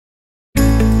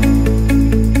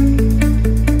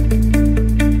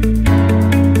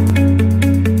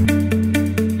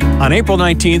On April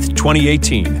 19,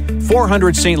 2018,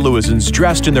 400 St. Louisans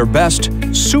dressed in their best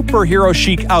superhero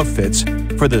chic outfits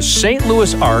for the St.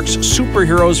 Louis Arc's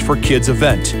Superheroes for Kids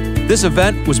event. This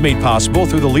event was made possible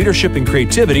through the leadership and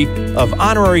creativity of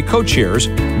honorary co-chairs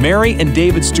Mary and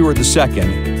David Stewart II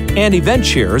and event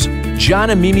chairs John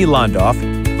and Mimi Londoff,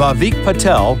 Bhavik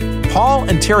Patel, Paul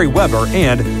and Terry Weber,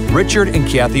 and Richard and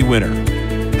Kathy Winter.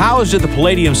 Housed at the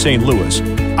Palladium St. Louis,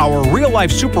 our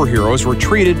real-life superheroes were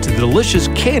treated to the delicious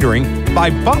catering by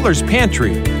Butler's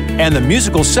Pantry and the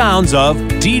musical sounds of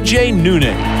DJ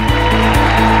Noonan. Thank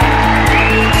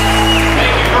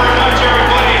you very much,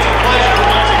 everybody. It's a pleasure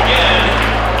once again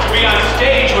to be on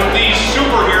stage with these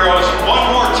superheroes one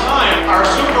more time. Our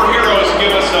superheroes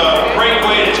give us a great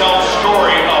way to tell the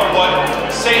story of what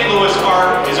St. Louis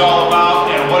Arc is all about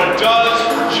and what it does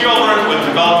for children with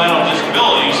developmental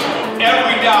disabilities.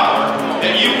 Every dollar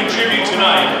that you contribute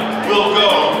tonight will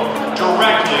go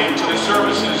directly to the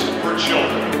services for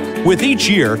children. With each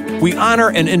year, we honor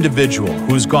an individual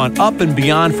who has gone up and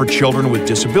beyond for children with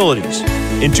disabilities.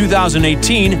 In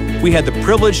 2018, we had the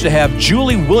privilege to have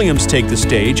Julie Williams take the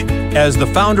stage as the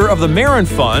founder of the Marin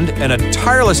Fund and a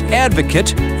tireless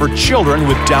advocate for children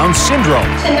with Down syndrome.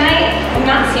 Tonight, I'm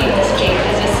not seeing this cape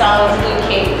as a solid blue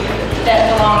cape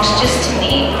that belongs just to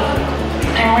me.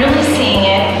 I'm really seeing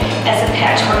it as a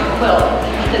patchwork quilt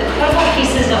with incredible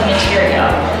pieces of material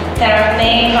that are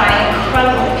made by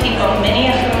incredible people, many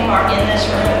of whom are in this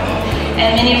room,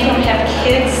 and many of whom have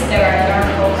kids that are in our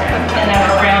program and that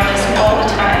are around us all the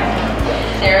time.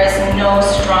 There is no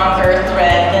stronger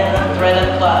thread than the thread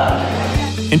of love.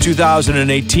 In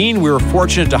 2018, we were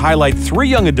fortunate to highlight 3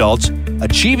 young adults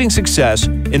achieving success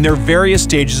in their various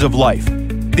stages of life.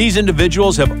 These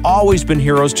individuals have always been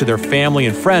heroes to their family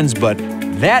and friends, but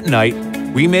that night,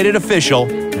 we made it official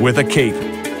with a cape.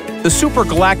 The Super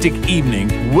Galactic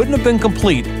evening wouldn't have been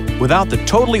complete without the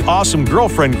Totally Awesome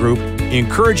Girlfriend group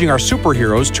encouraging our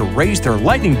superheroes to raise their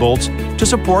lightning bolts to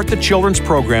support the children's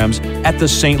programs at the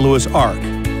St. Louis Arc.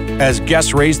 As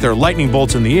guests raised their lightning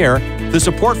bolts in the air, the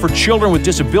support for children with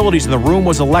disabilities in the room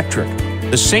was electric.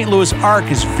 The St. Louis Arc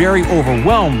is very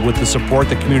overwhelmed with the support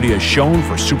the community has shown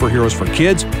for Superheroes for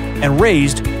Kids and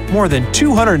raised more than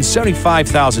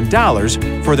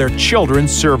 $275,000 for their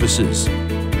children's services.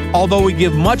 Although we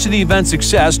give much of the event's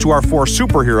success to our 4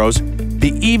 superheroes,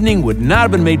 the evening would not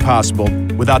have been made possible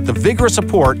without the vigorous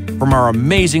support from our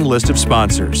amazing list of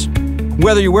sponsors.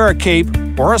 Whether you wear a cape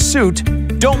or a suit,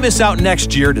 don't miss out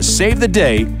next year to save the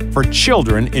day for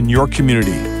children in your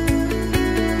community.